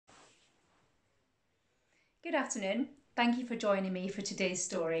Good afternoon. Thank you for joining me for today's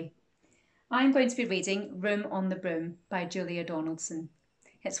story. I'm going to be reading Room on the Broom by Julia Donaldson.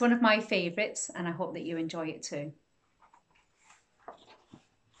 It's one of my favourites and I hope that you enjoy it too.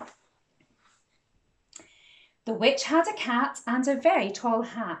 The witch had a cat and a very tall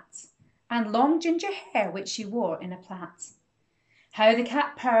hat, and long ginger hair which she wore in a plait. How the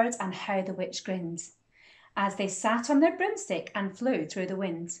cat purred and how the witch grinned, as they sat on their broomstick and flew through the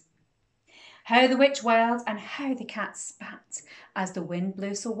wind. How the witch wailed and how the cat spat, as the wind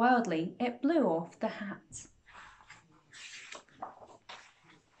blew so wildly it blew off the hat.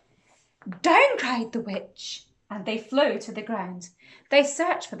 Down, cried the witch, and they flew to the ground. They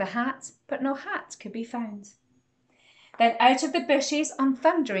searched for the hat, but no hat could be found. Then out of the bushes on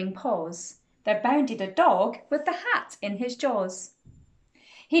thundering paws, there bounded a dog with the hat in his jaws.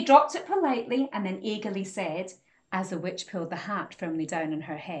 He dropped it politely and then eagerly said, as the witch pulled the hat firmly down on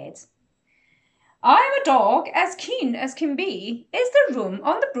her head, I'm a dog as keen as can be. Is there room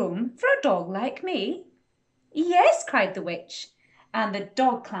on the broom for a dog like me? Yes, cried the witch, and the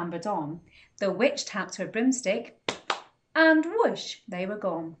dog clambered on. The witch tapped her broomstick, and whoosh, they were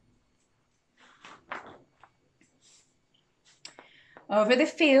gone. Over the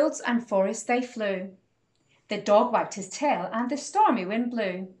fields and forests they flew. The dog wagged his tail and the stormy wind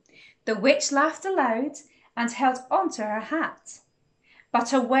blew. The witch laughed aloud and held on to her hat,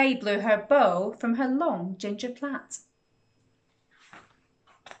 but away blew her bow from her long ginger plait.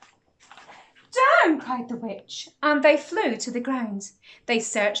 Down, cried the witch, and they flew to the ground. They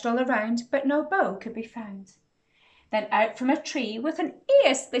searched all around, but no bow could be found. Then out from a tree with an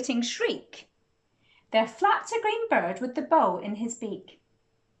ear-splitting shriek, there flapped a green bird with the bow in his beak.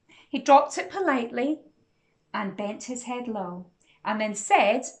 He dropped it politely and bent his head low, and then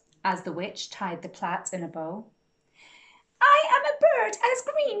said, as the witch tied the plait in a bow, I am a bird as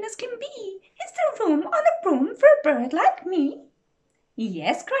green as can be. Is there room on a broom for a bird like me?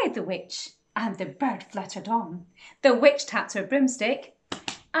 Yes, cried the witch, and the bird fluttered on. The witch tapped her broomstick,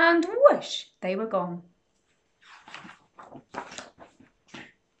 and whoosh, they were gone.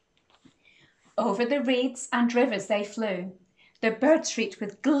 Over the reeds and rivers they flew. The birds shrieked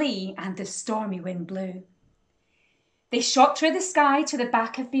with glee, and the stormy wind blew. They shot through the sky to the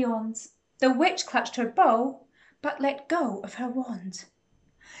back of beyond. The witch clutched her bow, but let go of her wand.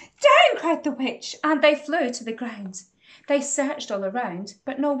 Down, cried the witch, and they flew to the ground. They searched all around,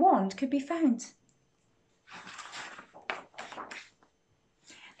 but no wand could be found.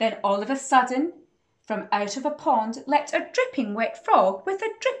 Then all of a sudden, from out of a pond leapt a dripping wet frog with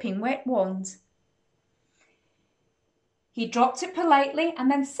a dripping wet wand. He dropped it politely and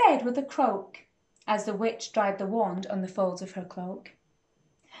then said with a croak, as the witch dried the wand on the folds of her cloak,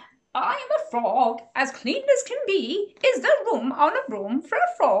 I am a frog as clean as can be. Is there room on a broom for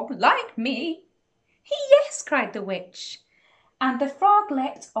a frog like me? Yes, cried the witch, and the frog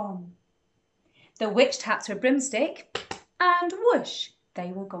leapt on. The witch tapped her broomstick, and whoosh,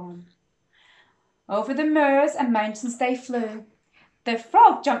 they were gone. Over the moors and mountains they flew. The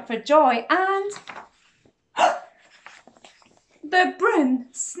frog jumped for joy, and the broom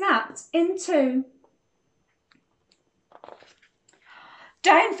snapped in two.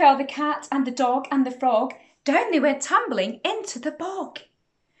 Down fell the cat and the dog and the frog. Down they went tumbling into the bog.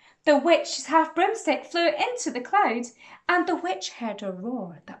 The witch's half broomstick flew into the cloud, and the witch heard a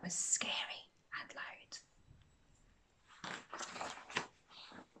roar that was scary and loud.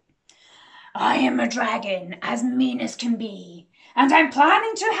 I am a dragon as mean as can be, and I'm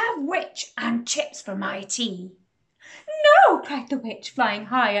planning to have witch and chips for my tea. No, cried the witch, flying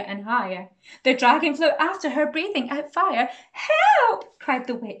higher and higher. The dragon flew after her, breathing out fire. Help, cried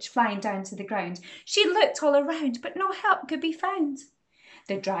the witch, flying down to the ground. She looked all around, but no help could be found.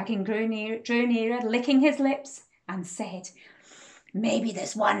 The dragon drew nearer, licking his lips, and said, Maybe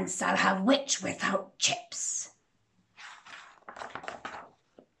this once I'll have witch without chips.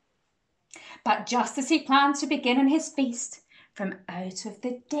 But just as he planned to begin on his feast, from out of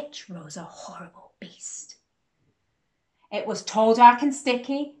the ditch rose a horrible beast. It was tall, dark and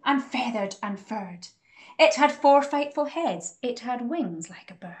sticky, and feathered and furred. It had 4 frightful heads, it had wings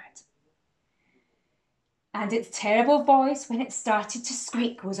like a bird. And its terrible voice, when it started to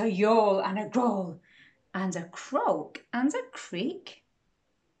squeak, was a yawl and a growl, and a croak and a creak.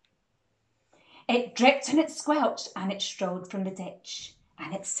 It dripped and it squelched, and it strode from the ditch,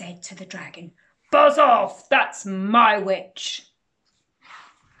 and it said to the dragon, Buzz off, that's my witch.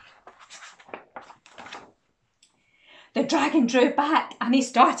 The dragon drew back and he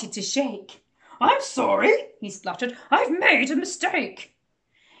started to shake. I'm sorry, he spluttered. I've made a mistake.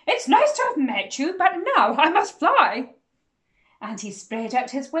 It's nice to have met you, but now I must fly. And he spread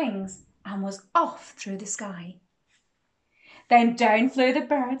out his wings and was off through the sky. Then down flew the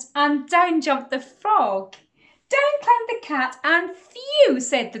bird and down jumped the frog. Down climbed the cat and phew,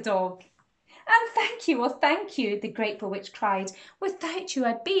 said the dog. And thank you, oh thank you, the grateful witch cried. Without you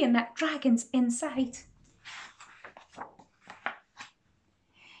I'd be in that dragon's inside.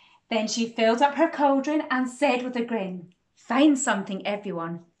 Then she filled up her cauldron and said with a grin, find something,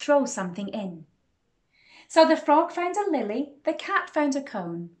 everyone, throw something in. So the frog found a lily, the cat found a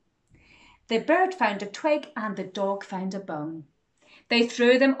cone. The bird found a twig and the dog found a bone. They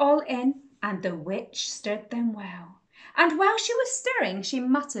threw them all in and the witch stirred them well. And while she was stirring, she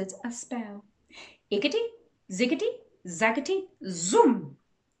muttered a spell. Iggity, ziggity, zaggity, zoom.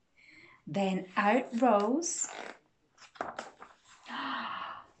 Then out rose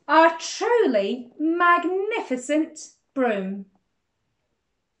a truly magnificent broom,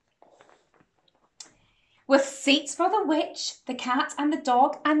 with seats for the witch, the cat and the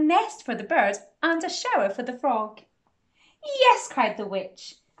dog, a nest for the bird and a shower for the frog. Yes, cried the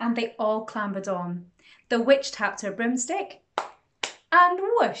witch, and they all clambered on. The witch tapped her broomstick and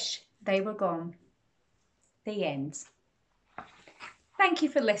whoosh, they were gone. The end. Thank you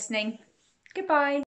for listening. Goodbye.